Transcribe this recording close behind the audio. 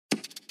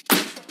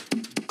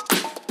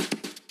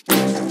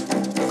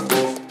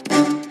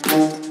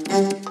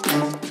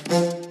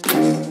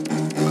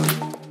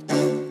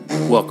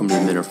Welcome to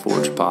the Men Are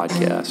Forged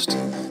podcast.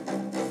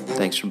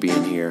 Thanks for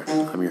being here.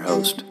 I'm your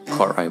host,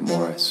 Cartwright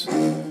Morris.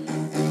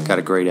 Got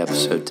a great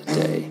episode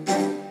today.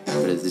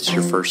 But if it's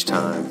your first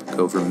time,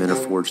 go over to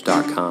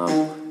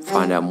menareforged.com,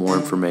 find out more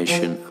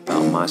information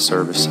about my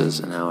services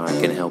and how I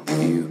can help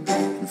you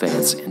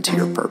advance into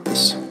your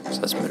purpose.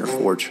 So that's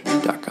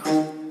menareforged.com.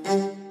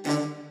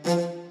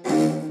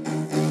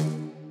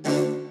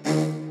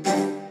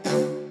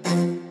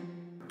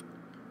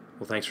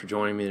 Well, thanks for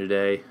joining me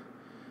today.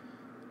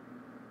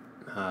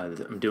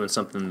 I'm doing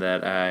something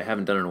that I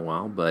haven't done in a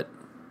while, but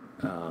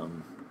I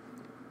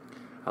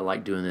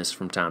like doing this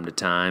from time to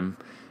time,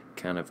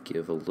 kind of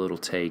give a little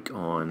take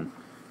on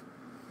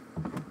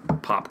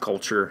pop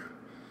culture,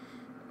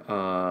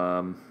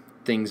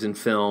 things in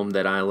film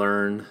that I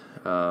learn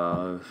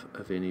of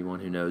anyone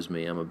who knows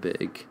me. I'm a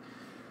big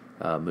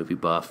movie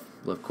buff,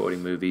 love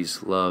quoting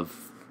movies,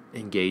 love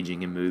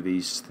engaging in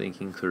movies,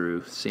 thinking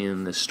through,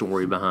 seeing the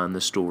story behind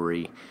the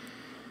story,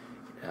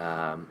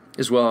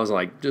 as well as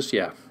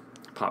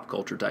pop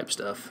culture type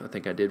stuff. I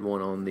think I did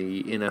one on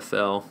the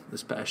NFL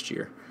this past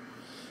year.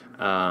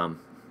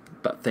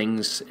 But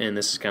things, and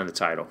this is kind of the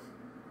title,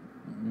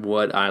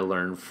 what I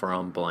learned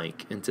from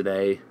blank. And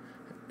today,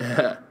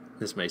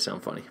 this may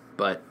sound funny,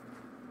 but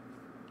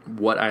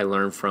what I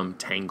learned from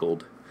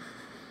Tangled.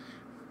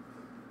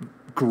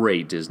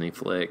 Great Disney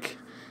flick.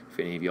 If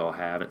any of y'all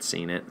haven't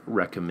seen it,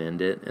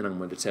 recommend it. And I'm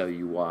going to tell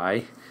you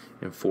why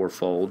in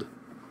fourfold.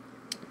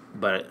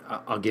 But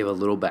I'll give a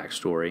little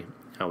backstory.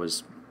 I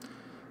was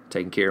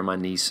taking care of my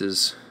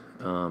nieces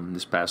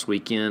this past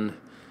weekend,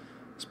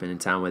 spending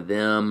time with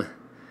them,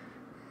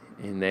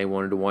 and they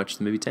wanted to watch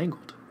the movie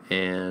Tangled.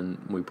 And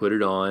we put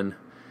it on,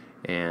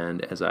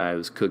 and as I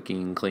was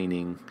cooking,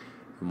 cleaning,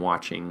 and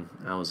watching,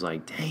 I was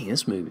like, dang,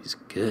 this movie's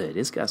good.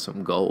 It's got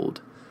some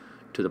gold.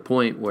 To the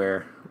point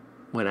where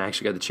when I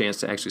actually got the chance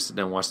to actually sit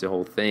down and watch the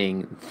whole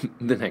thing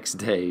the next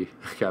day,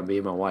 me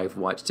and my wife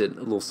watched it, a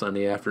little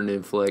Sunday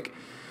afternoon flick.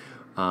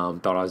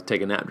 Thought I was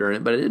taking a nap during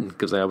it, but I didn't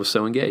because I was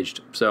so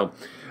engaged. So,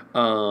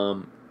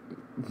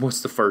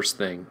 what's the first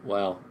thing?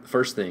 Well, the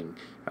first thing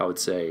I would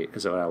say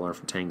is what I learned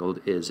from Tangled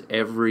is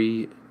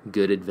every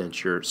good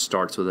adventure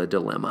starts with a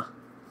dilemma.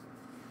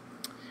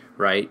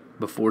 Right?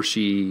 Before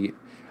she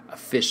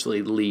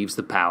officially leaves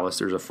the palace,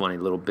 there's a funny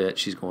little bit.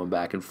 She's going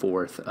back and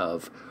forth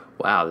of,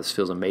 wow, this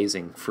feels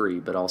amazing, free,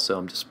 but also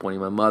I'm disappointing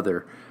my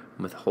mother.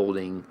 I'm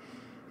withholding,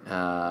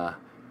 that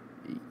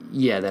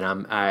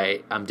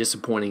I'm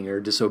disappointing or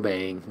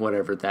disobeying,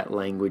 whatever that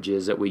language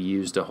is that we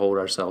use to hold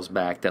ourselves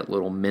back, that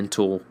little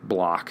mental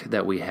block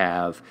that we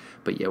have,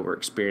 but yet we're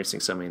experiencing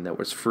something that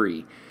was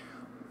free.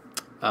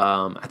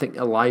 I think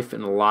in life,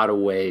 in a lot of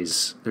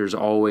ways, there's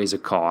always a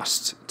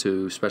cost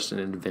to,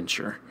 especially an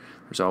adventure.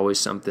 There's always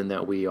something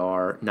that we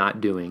are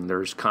not doing.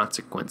 There's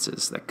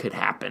consequences that could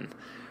happen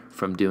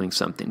from doing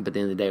something. But at the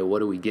end of the day, what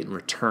do we get in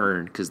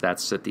return? Because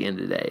that's at the end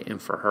of the day.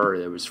 And for her,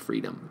 there was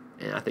freedom.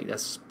 And I think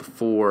that's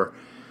before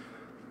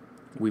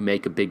we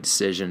make a big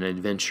decision, an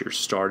adventure,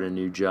 start a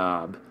new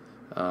job,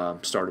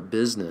 start a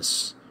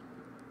business.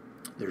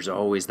 There's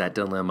always that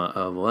dilemma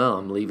of, well,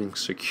 I'm leaving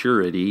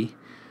security.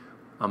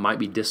 I might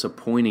be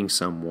disappointing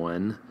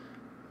someone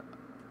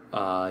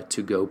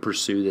to go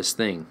pursue this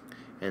thing.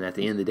 And at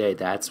the end of the day,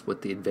 that's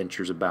what the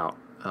adventure's about,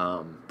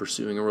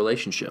 pursuing a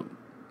relationship.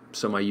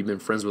 Somebody you've been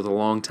friends with a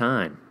long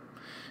time.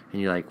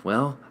 And you're like,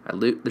 well,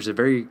 there's a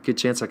very good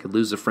chance I could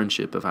lose the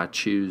friendship if I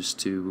choose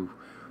to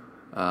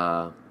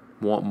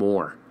want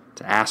more,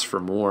 to ask for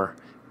more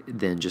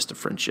than just a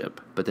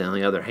friendship. But then on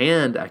the other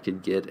hand, I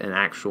could get an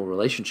actual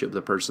relationship with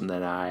a person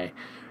that I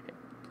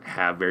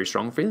have very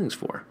strong feelings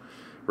for,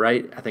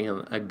 right? I think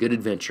a good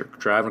adventure,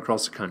 driving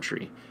across the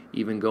country,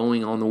 even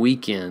going on the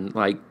weekend,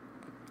 like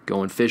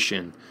going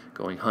fishing,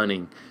 going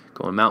hunting,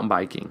 going mountain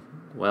biking.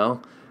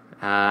 Well,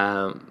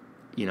 I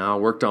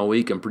worked all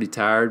week. I'm pretty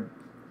tired.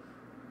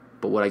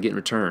 But what I get in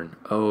return,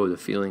 the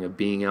feeling of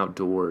being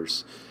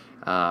outdoors,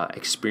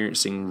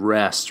 experiencing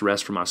rest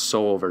for my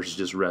soul versus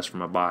just rest for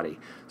my body.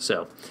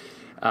 So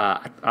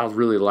I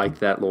really like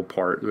that little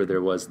part where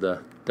there was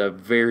the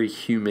very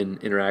human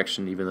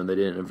interaction, even though they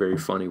did it in a very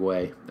funny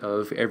way,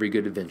 of every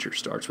good adventure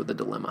starts with a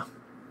dilemma.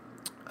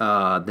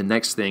 The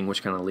next thing,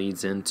 which kind of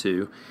leads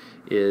into,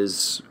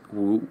 is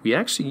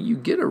you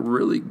get a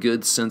really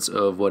good sense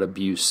of what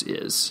abuse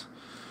is.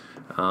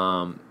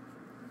 I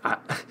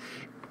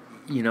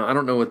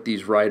don't know what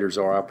these writers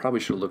are. I probably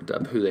should have looked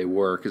up who they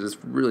were because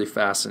it's really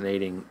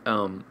fascinating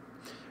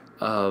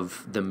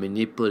of the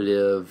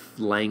manipulative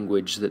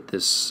language that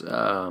this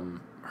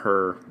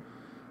her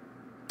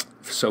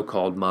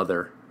so-called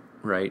mother,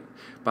 right?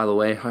 By the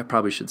way, I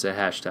probably should say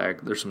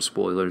hashtag. There's some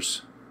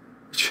spoilers.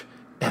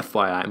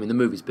 FYI. I mean, the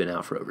movie's been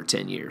out for over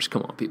 10 years.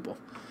 Come on, people.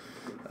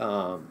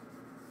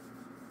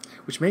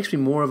 Which makes me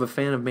more of a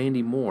fan of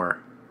Mandy Moore.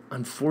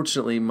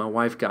 Unfortunately, my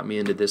wife got me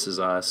into This Is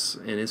Us,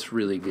 and it's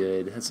really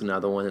good. That's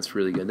another one that's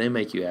really good. They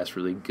make you ask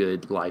really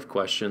good life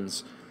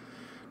questions.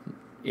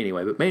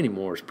 Anyway, but Mandy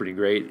Moore is pretty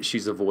great.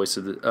 She's the voice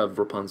of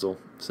Rapunzel.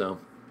 So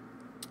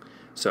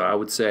I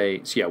would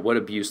say, what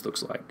abuse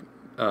looks like.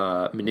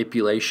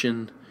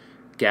 Manipulation,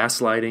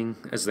 gaslighting,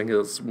 I think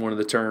that's one of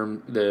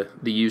the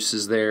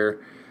uses there.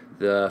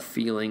 The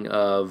feeling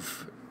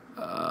of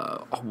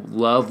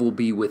love will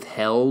be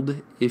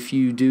withheld if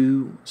you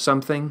do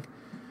something.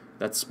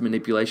 That's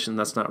manipulation.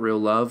 That's not real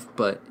love.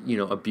 But,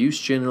 abuse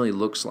generally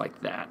looks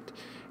like that.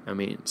 I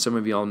mean, some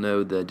of y'all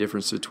know the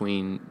difference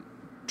between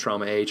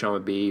trauma A, trauma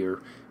B,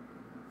 or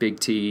big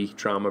T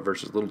trauma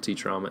versus little t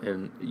trauma.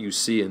 And you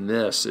see in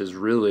this is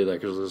really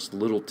like there's this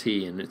little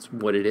t, and it's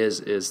what it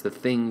is the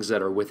things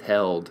that are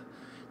withheld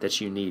that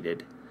you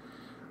needed.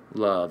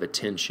 Love,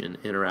 attention,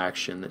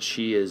 interaction, that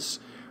she is,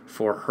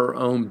 for her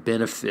own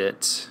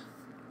benefit,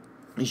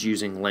 is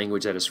using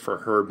language that is for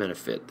her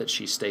benefit, that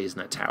she stays in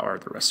that tower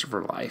the rest of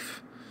her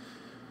life.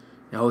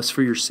 It's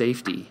for your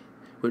safety.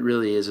 What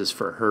really is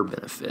for her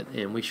benefit.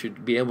 And we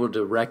should be able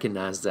to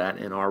recognize that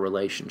in our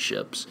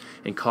relationships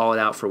and call it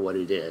out for what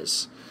it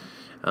is.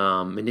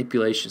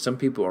 Manipulation, some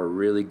people are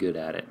really good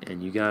at it,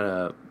 and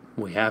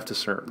we have to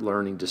start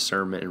learning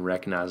discernment and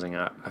recognizing.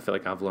 I feel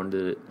like I've learned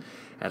it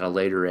at a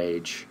later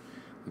age.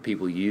 When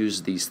people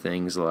use these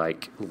things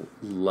like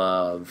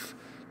love,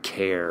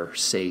 care,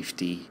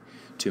 safety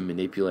to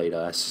manipulate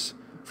us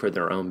for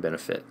their own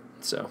benefit.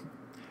 So,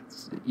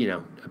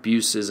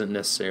 abuse isn't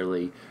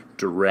necessarily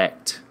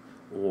direct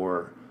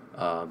or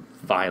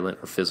violent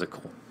or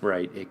physical,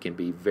 right? It can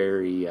be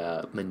very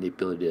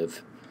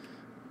manipulative,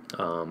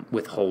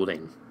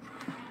 withholding.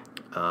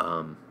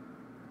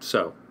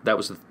 So that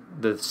was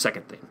the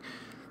second thing.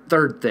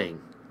 Third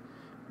thing,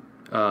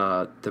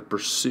 the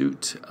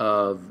pursuit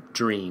of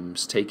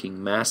dreams,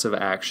 taking massive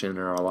action in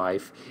our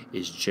life,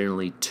 is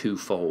generally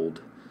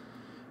twofold.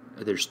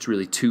 There's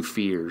really two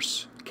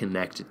fears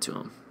connected to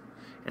them.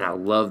 And I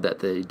love that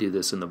they do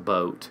this in the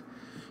boat.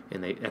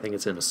 And I think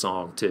it's in a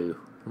song too.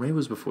 Or maybe it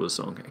was before the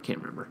song. I can't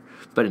remember.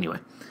 But anyway.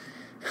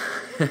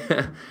 Which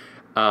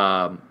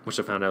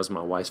I found out was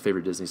my wife's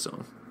favorite Disney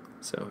song.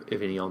 So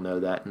if any of y'all know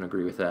that and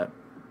agree with that,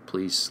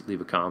 please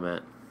leave a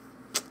comment.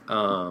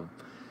 But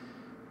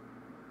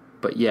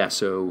yeah,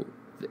 so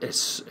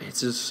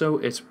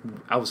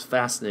I was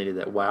fascinated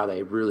that, wow,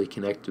 they really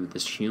connected with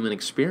this human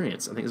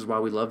experience. I think this is why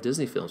we love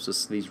Disney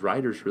films. These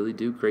writers really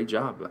do a great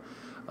job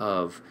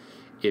of,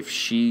 if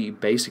she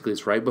basically,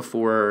 it's right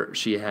before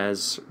she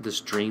has this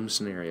dream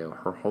scenario,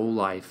 her whole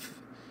life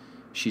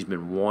she's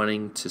been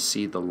wanting to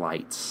see the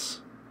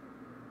lights,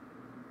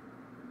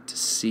 to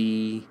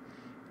see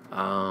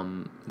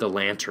the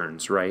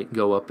lanterns, right,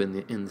 go up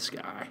in the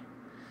sky.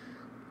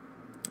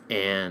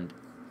 And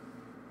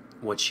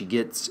what she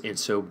gets,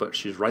 but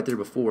she's right there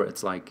before,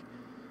 it's like,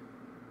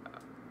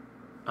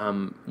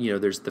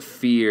 there's the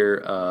fear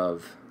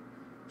of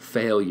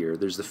failure.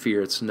 There's the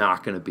fear it's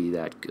not going to be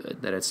that good,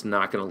 that it's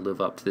not going to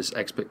live up to this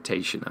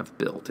expectation I've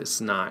built.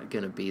 It's not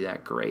going to be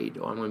that great,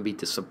 or I'm going to be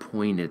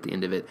disappointed at the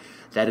end of it.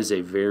 That is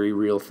a very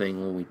real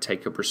thing when we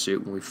take a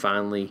pursuit, when we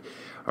finally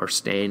are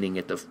standing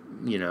at the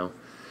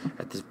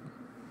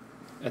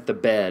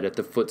bed, at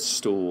the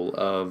footstool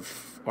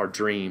of our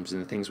dreams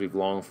and the things we've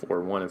longed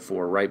for, wanted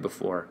for, right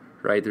before,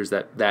 right? There's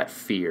that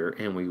fear,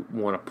 and we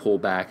want to pull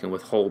back and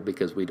withhold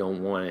because we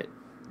don't want it,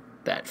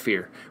 that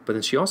fear. But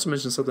then she also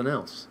mentioned something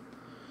else.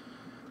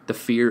 The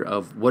fear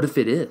of, what if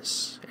it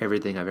is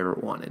everything I've ever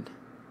wanted?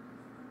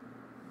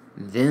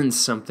 Then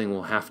something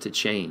will have to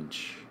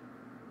change.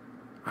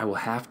 I will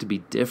have to be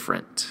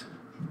different.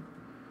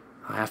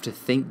 I have to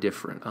think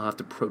different. I'll have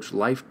to approach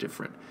life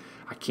different.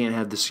 I can't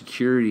have the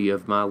security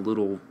of my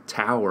little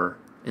tower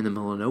in the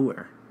middle of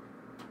nowhere.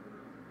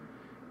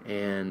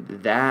 And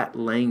that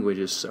language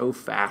is so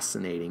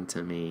fascinating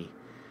to me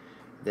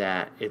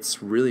that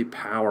it's really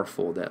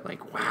powerful, that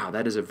like, wow,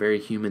 that is a very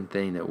human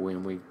thing, that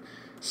when we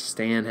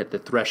stand at the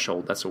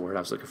threshold, that's the word I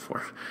was looking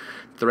for,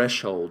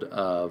 threshold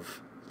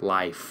of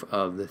life,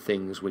 of the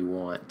things we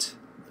want,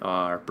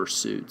 our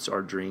pursuits,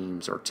 our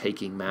dreams, or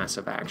taking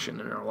massive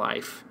action in our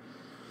life,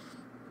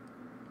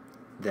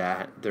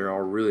 that there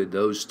are really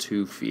those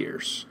two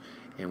fears,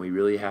 and we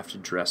really have to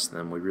address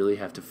them. We really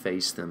have to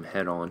face them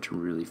head on to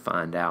really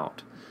find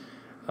out.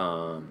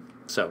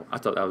 So I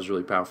thought that was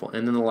really powerful.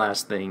 And then the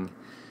last thing,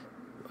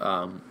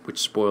 which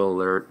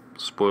spoiler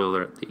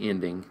alert, the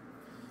ending,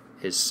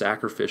 is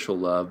sacrificial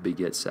love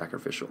begets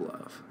sacrificial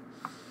love.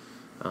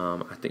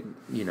 I think,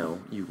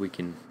 we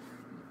can,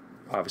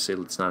 obviously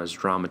it's not as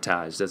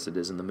dramatized as it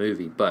is in the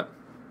movie, but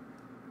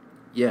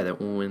yeah,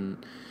 that when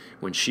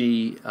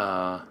she,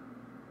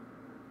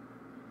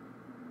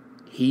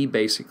 he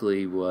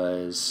basically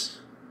was,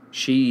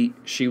 she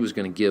was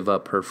going to give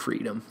up her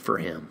freedom for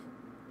him.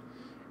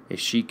 If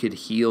she could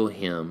heal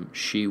him,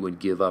 she would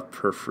give up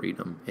her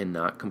freedom and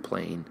not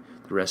complain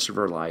the rest of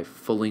her life,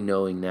 fully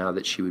knowing now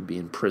that she would be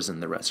in prison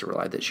the rest of her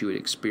life, that she would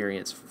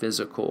experience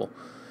physical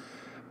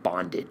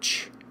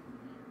bondage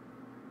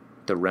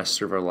the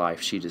rest of her life.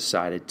 She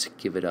decided to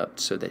give it up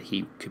so that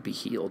he could be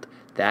healed.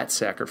 That's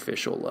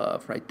sacrificial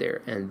love right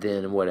there. And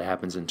then what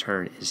happens in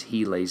turn is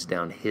he lays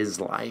down his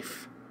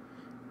life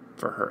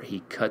for her.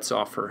 He cuts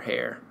off her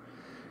hair,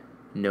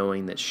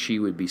 knowing that she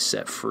would be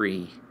set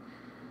free.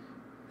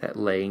 That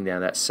laying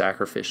down, that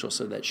sacrificial,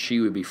 so that she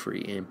would be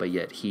free, but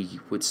yet he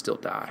would still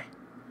die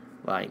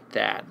like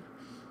that.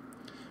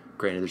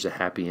 Granted, there's a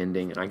happy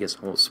ending, and I guess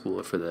I won't spoil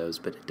it for those,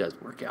 but it does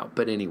work out.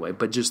 But anyway,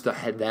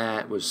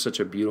 that was such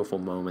a beautiful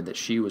moment that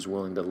she was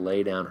willing to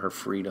lay down her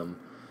freedom,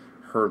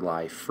 her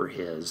life for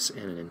his,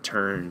 and in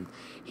turn,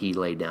 he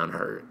laid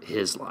down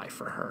his life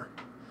for her.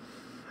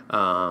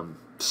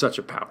 Such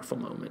a powerful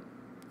moment.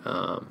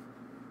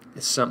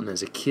 It's something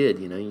as a kid,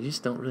 you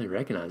just don't really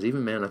recognize.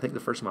 Even, man, I think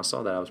the first time I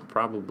saw that, I was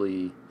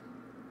probably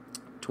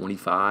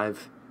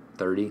 25,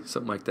 30,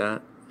 something like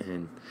that.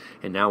 And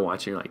now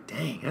watching, you're like,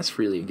 dang, that's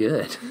really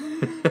good.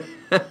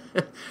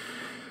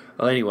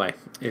 Well, anyway,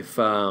 if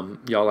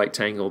y'all like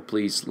Tangled,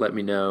 please let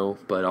me know.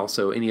 But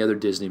also, any other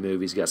Disney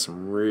movies got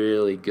some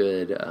really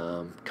good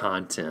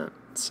content,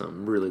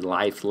 some really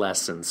life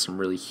lessons, some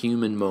really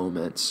human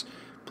moments.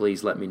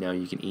 Please let me know.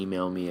 You can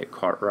email me at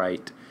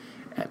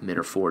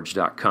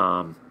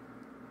cartwright@menarforged.com.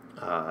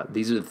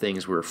 These are the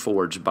things we're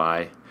forged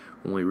by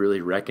when we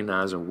really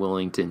recognize and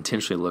willing to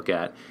intentionally look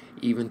at.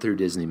 Even through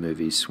Disney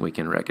movies, we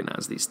can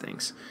recognize these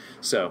things.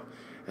 So,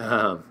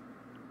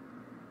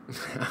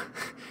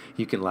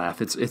 you can laugh.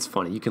 It's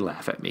funny. You can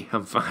laugh at me.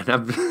 I'm fine.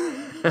 I've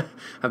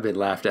been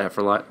laughed at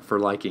for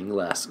liking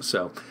less.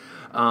 So,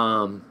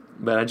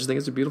 but I just think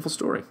it's a beautiful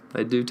story.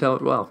 They do tell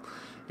it well,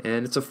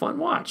 and it's a fun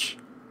watch.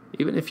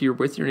 Even if you're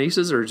with your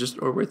nieces or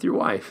with your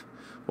wife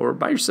or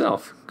by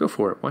yourself, go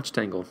for it. Watch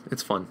Tangled.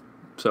 It's fun.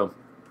 So,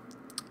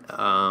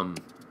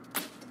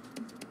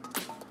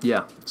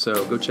 yeah,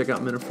 so go check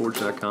out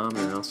menarforged.com,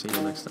 and I'll see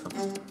you next time.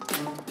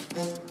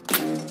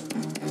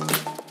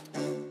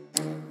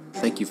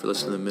 Thank you for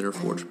listening to the Men Are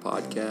Forged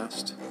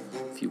podcast.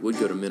 If you would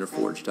go to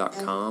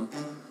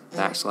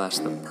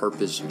menarforged.com/The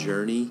Purpose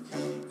Journey,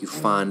 you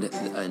find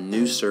a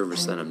new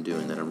service that I'm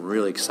doing that I'm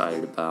really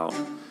excited about,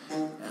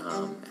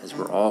 as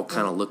we're all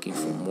kind of looking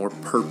for more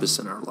purpose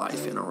in our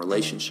life, in our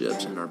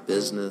relationships, in our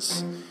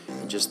business,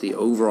 and just the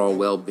overall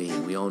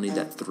well-being. We all need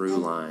that through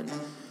line,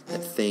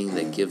 that thing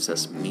that gives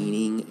us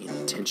meaning and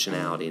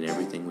intentionality in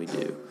everything we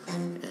do.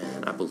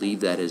 And I believe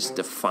that is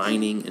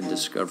defining and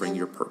discovering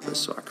your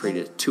purpose. So I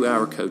created a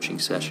 2-hour coaching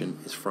session.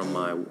 It's from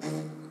my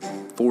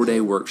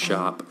 4-day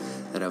workshop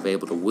that I've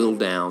able to whittle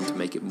down to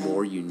make it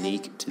more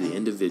unique to the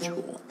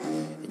individual.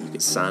 And you can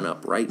sign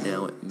up right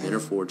now at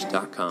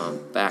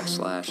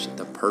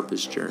menarforged.com/The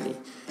Purpose Journey.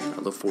 I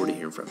look forward to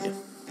hearing from you.